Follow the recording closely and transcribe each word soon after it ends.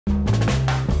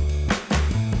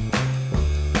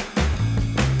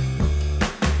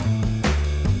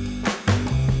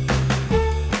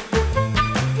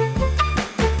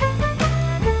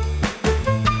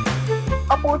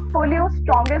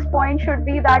biggest point should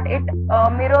be that it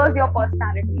mirrors your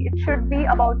personality. It should be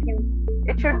about you.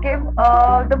 It should give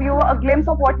the viewer a glimpse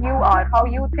of what you are, how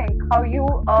you think, how you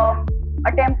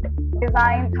attempt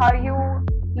designs, how you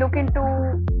look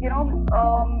into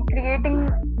creating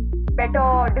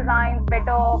better designs,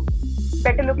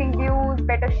 better looking views,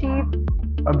 better sheets.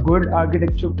 A good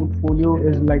architecture portfolio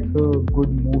is like a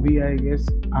good movie, I guess.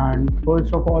 And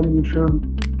first of all, you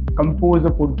should compose a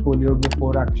portfolio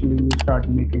before actually you start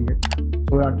making it.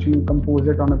 So actually compose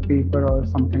it on a paper or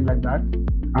something like that.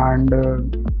 And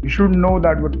you should know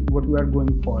that what you are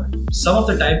going for. Some of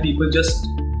the time people just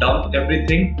dump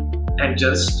everything and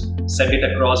just send it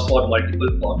across for multiple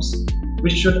forms,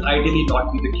 which should ideally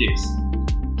not be the case.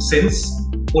 Since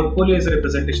portfolio is a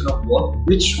representation of work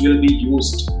which will be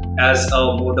used as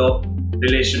a mode of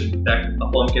relation that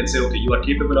a firm can say, okay, you are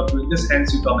capable of doing this,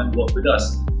 hence you come and work with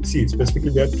us. See,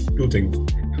 specifically there are two things.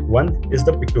 One is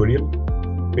the pictorial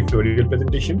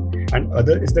presentation, and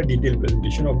other is the detailed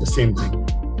presentation of the same thing.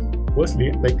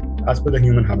 Firstly, like as per the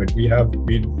human habit, we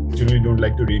generally don't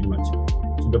like to read much.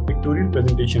 So the pictorial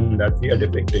presentation that we are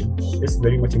depicting is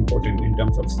very much important in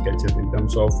terms of sketches, in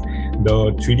terms of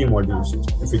the 3D models.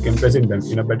 If we can present them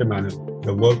in a better manner,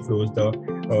 the workflows, the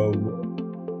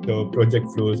project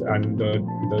flows, and the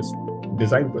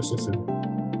design processes.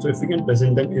 So if we can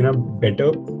present them in a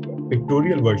better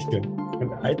pictorial version,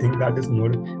 and I think that is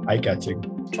more eye-catching.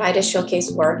 Try to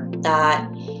showcase work that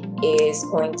is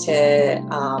going to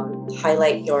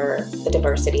highlight the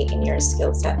diversity in your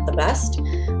skill set the best.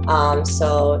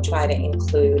 So try to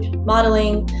include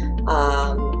modeling,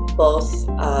 both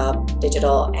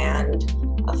digital and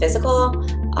physical,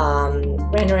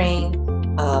 rendering,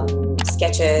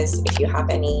 sketches if you have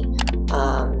any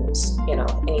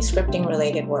scripting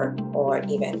related work, or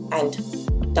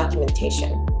and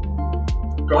documentation.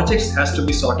 Projects has to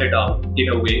be sorted out in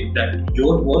a way that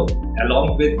your work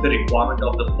along with the requirement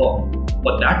of the firm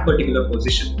for that particular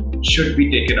position should be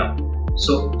taken up.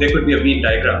 So there could be a Venn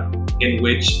diagram in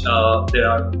which there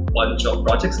are a bunch of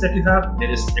projects that you have, there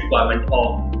is requirement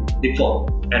of the firm,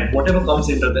 and whatever comes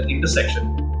into the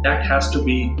intersection, that has to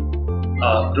be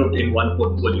grouped in one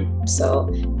portfolio. So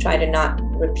try to not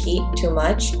repeat too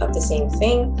much of the same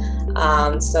thing.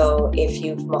 So if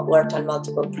you've worked on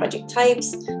multiple project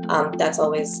types, that's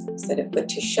always sort of good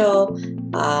to show.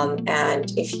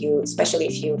 And especially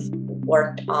if you've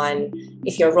worked on,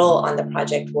 if your role on the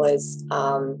project was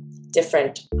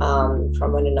different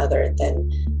from one another,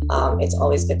 then it's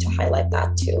always good to highlight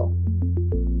that too.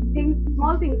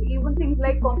 Small things, even things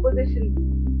like composition,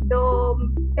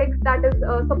 the text that is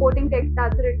supporting text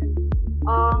that's written,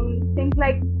 things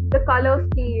like the color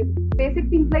scheme, basic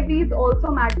things like these also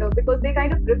matter because they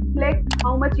kind of reflect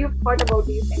how much you've thought about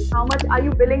these things, how much are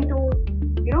you willing to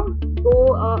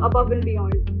go above and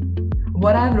beyond.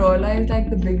 What I've realized, like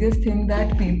the biggest thing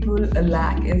that people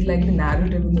lack is like the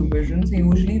narrative and the vision. So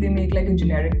usually they make like a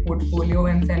generic portfolio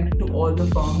and send it to all the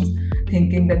firms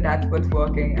thinking that that's what's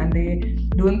working, and they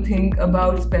don't think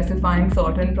about specifying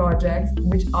certain projects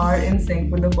which are in sync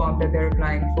with the firm that they're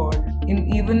applying for.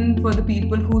 Even for the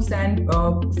people who send,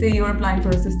 say you're applying for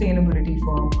a sustainability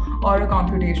firm or a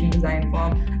computation design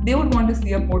firm, they would want to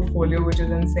see a portfolio which is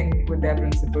in sync with their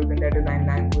principles and their design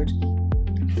language.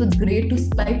 So it's great to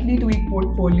slightly tweak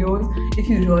portfolios if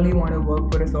you really want to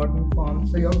work for a certain firm.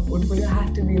 So your portfolio has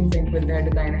to be in sync with their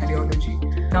design ideology.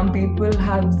 Some people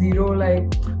have zero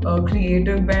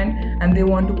creative bent and they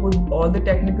want to put all the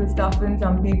technical stuff in.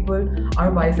 Some people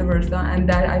are vice versa, and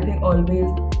that I think always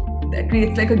that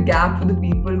creates like a gap for the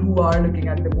people who are looking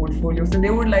at the portfolio. So they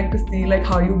would like to see like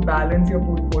how you balance your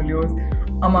portfolios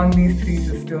among these three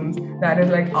systems. That is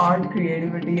like art,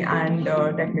 creativity, and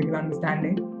technical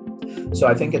understanding. So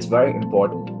I think it's very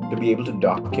important to be able to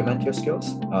document your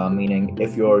skills, meaning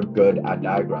if you're good at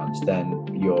diagrams, then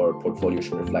your portfolio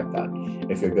should reflect that.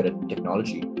 If you're good at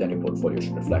technology, then your portfolio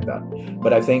should reflect that.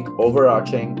 But I think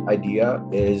overarching idea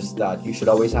is that you should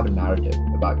always have a narrative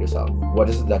about yourself. What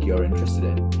is it that you're interested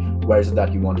in? Where is it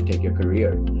that you want to take your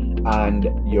career? And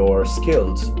your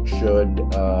skills should,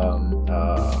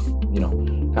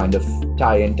 kind of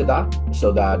tie into that,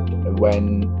 so that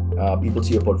when people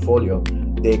see your portfolio,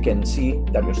 they can see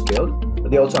that you're skilled,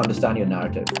 but they also understand your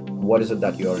narrative. What is it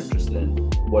that you're interested in?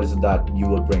 What is it that you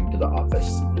will bring to the office?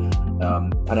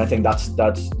 And I think that's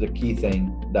the key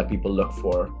thing that people look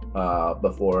for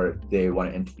before they want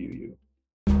to interview you.